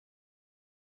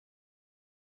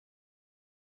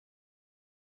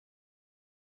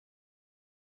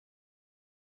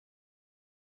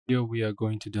Here we are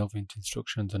going to delve into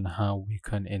instructions on how we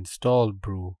can install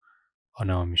Brew on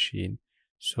our machine.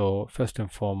 So first and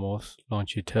foremost,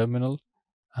 launch your terminal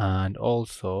and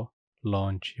also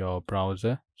launch your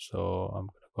browser. So I'm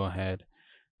going to go ahead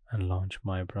and launch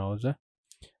my browser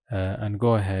and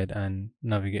go ahead and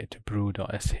navigate to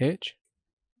brew.sh.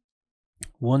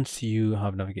 Once you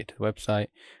have navigated to the website,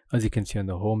 as you can see on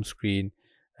the home screen,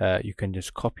 you can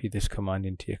just copy this command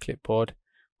into your clipboard,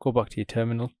 go back to your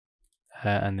terminal,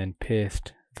 and then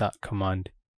paste that command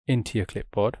into your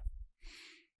clipboard.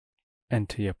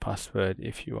 Enter your password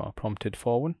if you are prompted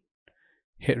for one.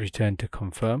 Hit return to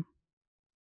confirm.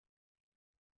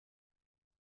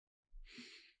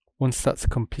 Once that's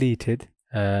completed,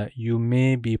 you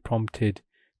may be prompted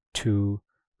to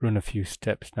run a few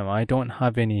steps. Now I don't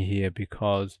have any here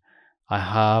because I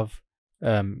have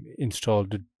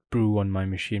installed Brew on my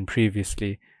machine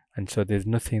previously, and so there's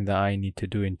nothing that I need to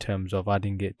do in terms of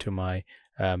adding it to my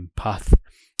path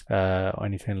or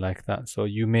anything like that. So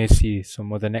you may see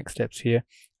some other next steps here,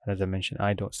 and as I mentioned,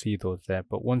 I don't see those there.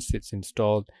 But once it's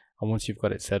installed and once you've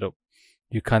got it set up,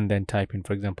 you can then type in,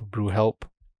 for example, brew help,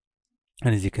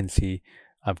 and as you can see,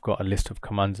 I've got a list of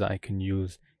commands that I can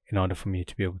use in order for me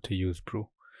to be able to use Brew.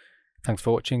 Thanks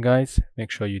for watching, guys.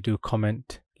 Make sure you do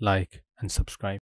comment, like, and subscribe.